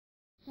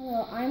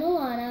Hello, I'm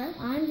Alana.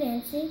 I'm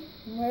Vinci.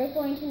 And we're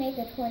going to make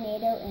a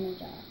tornado in a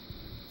jar.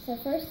 So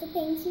first the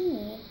things you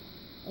need,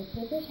 a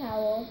paper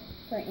towel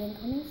for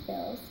incoming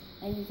spills.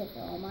 I use it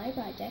for all my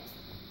projects.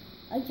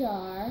 A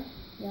jar.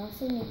 You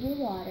also need your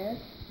water.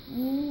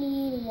 You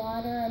need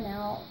water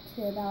amount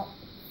to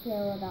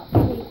fill about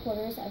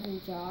 3/4 of your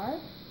jar.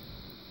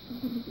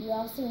 You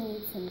also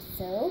need some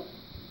soap.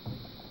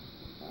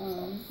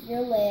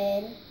 Your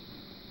lid.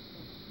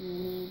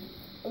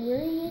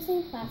 We're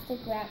using plastic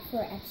wrap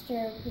for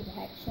extra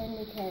protection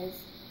because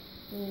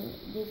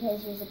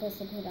you're supposed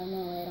to put on the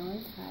lid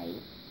on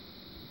tight.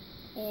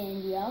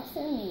 And you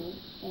also need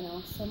an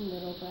awesome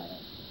little brother.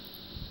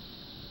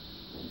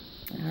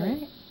 All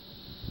right.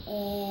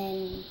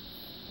 And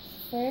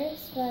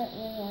first, what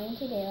we're going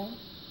to do,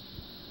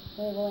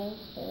 we're going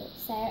to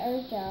set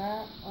our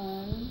jar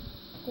on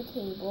the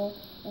table,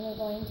 and we're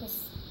going to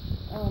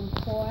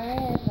pour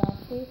it about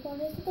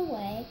 3/4 of the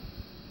way.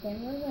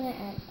 Then we're going to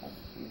add a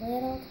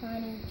little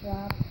tiny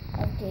drop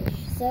of dish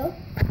soap.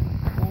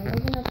 Then we're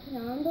going to put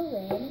on the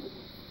lid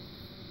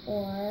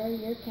or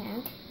your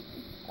cap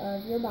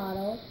of your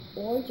bottle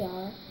or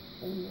jar,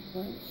 and you're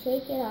going to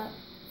shake it up.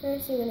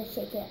 First, you're going to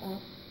shake it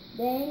up.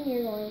 Then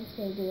you're going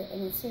to do it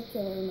in a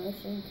circular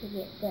motion to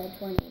get the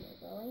tornado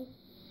going.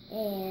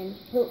 And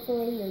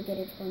hopefully you'll get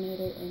a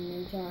tornado in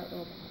your jar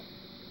or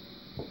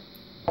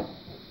bottle.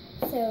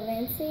 So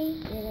Vinci,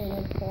 you're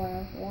going to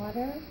pour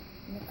water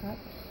in the cup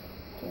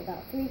to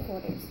about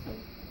 3/4.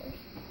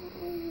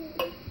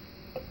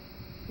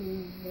 Be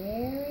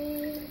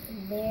very,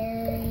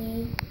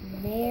 very,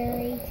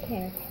 very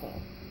careful.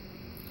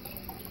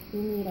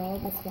 You need all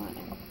this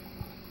water.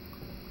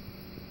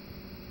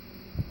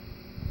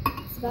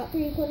 It's about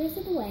 3/4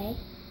 of the way.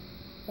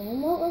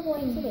 Then what we're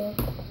going to do,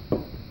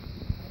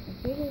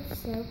 put your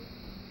soap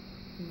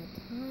in the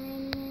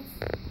tiniest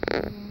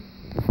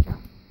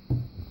drop.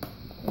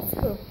 Let's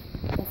go.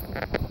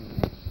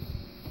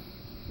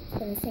 It's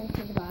going to sink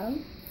to the bottom.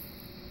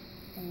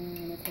 And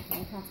I'm going to put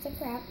my plastic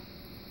wrap.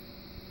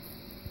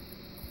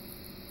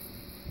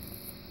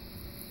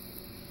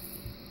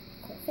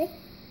 Perfect.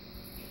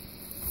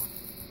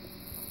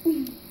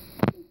 And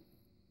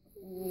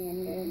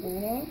you're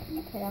going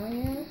to put on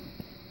your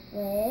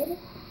lid,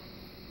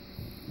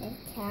 and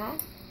cap,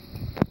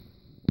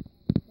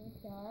 your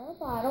jar or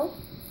bottle,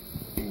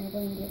 and you're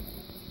going to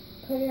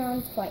put it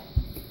on tight.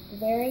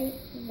 Very,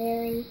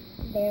 very,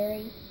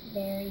 very,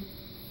 very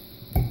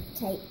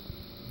tight.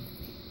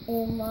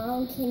 And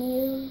Mom, can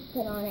you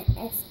put on an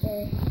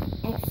extra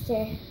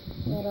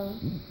little?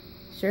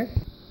 Sure.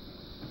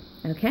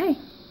 Okay.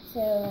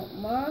 So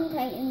Mom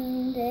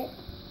tightened it.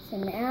 So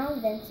now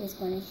Vince is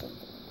going to shake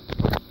it.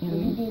 Will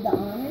you do the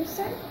honors,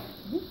 sir?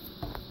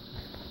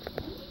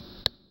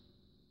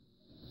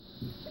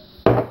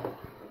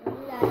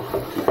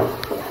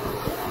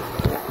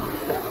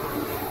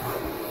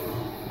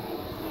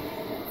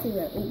 See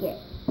what we get.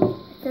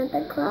 It's not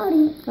that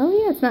cloudy. Oh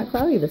yeah, it's not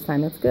cloudy this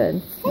time. That's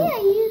good. Hey, I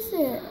used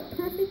a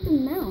perfect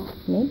amount.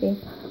 Maybe.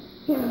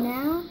 Here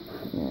now.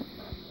 Yeah.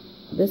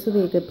 This would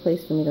be a good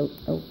place for me to.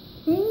 Oh.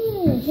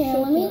 Here,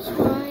 let me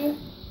try.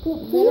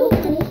 Little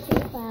too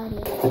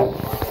cloudy.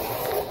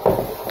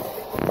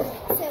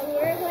 So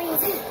we're going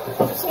to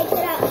shake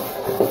it up.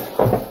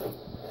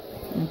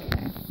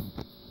 Okay.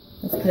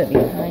 Let's put it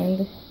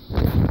behind.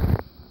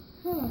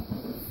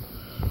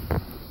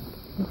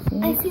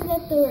 I see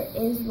that there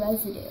is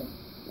residue.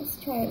 Let's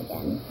try it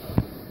again.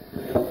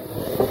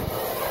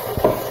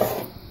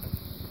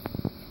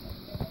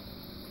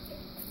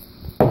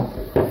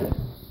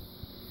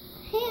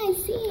 Hey, I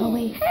see it. Oh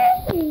wait. Hey.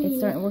 It's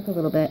starting to work a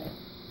little bit.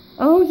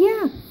 Oh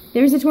yeah.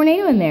 There's a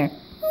tornado in there. A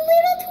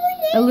little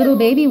tornado. A little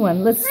baby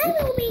one. Let's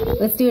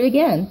do it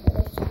again.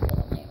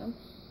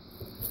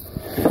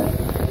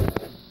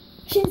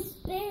 Just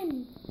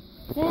spin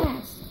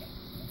fast.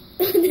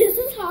 This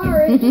is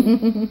hard.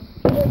 You're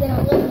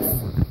gonna lose.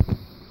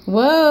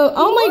 Whoa!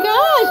 Oh my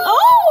gosh!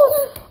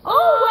 Oh!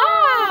 Oh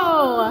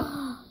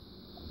wow!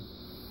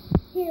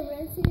 Here,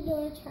 Vinci, do you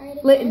want to try it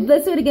again?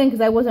 Let's do it again because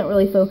I wasn't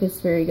really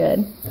focused very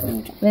good.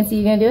 Vinci,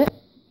 you gonna do it?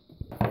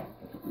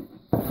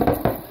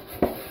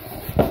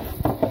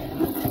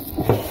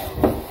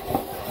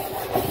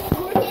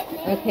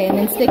 Okay, and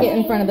then stick it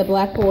in front of the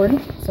blackboard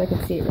so I can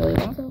see it really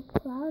well. It's so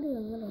cloudy a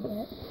little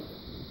bit.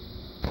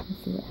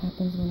 Let's see what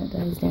happens when it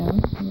dies down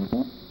a little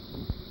bit.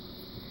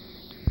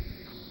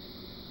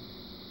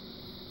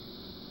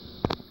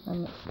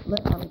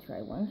 Let Mommy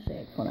try one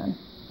shake. Hold on.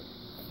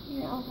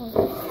 Here, I'll hold it.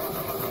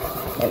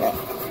 Okay,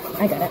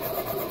 I got it.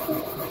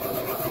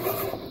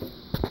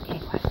 Okay,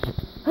 watch.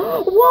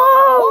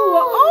 Whoa!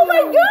 Oh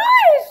my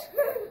gosh!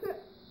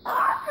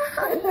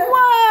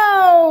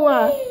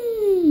 Whoa!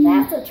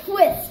 That's a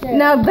twister.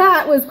 Now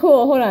that was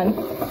cool. Hold on.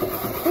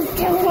 Let's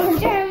go one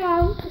time,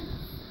 Mom.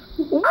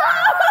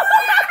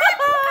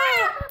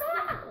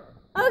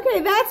 Okay,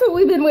 that's what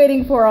we've been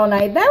waiting for all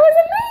night. That was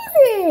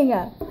amazing!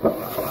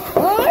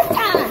 One more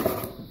time.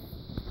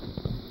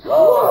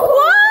 Wow!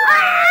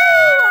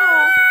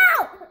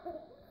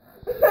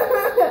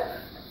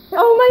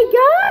 Oh my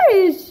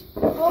gosh!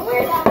 One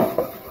more time.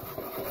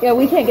 Yeah,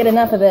 we can't get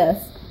enough of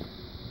this.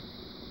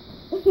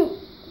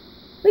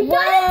 We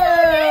got a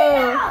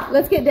tornado!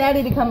 Let's get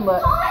Daddy to come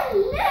look.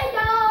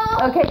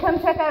 Tornado! Okay,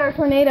 come check out our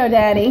tornado,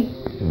 Daddy.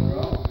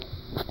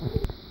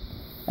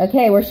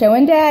 Okay, we're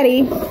showing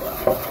Daddy.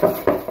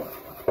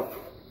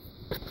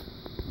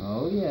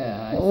 Oh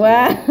yeah.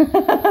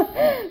 Wow.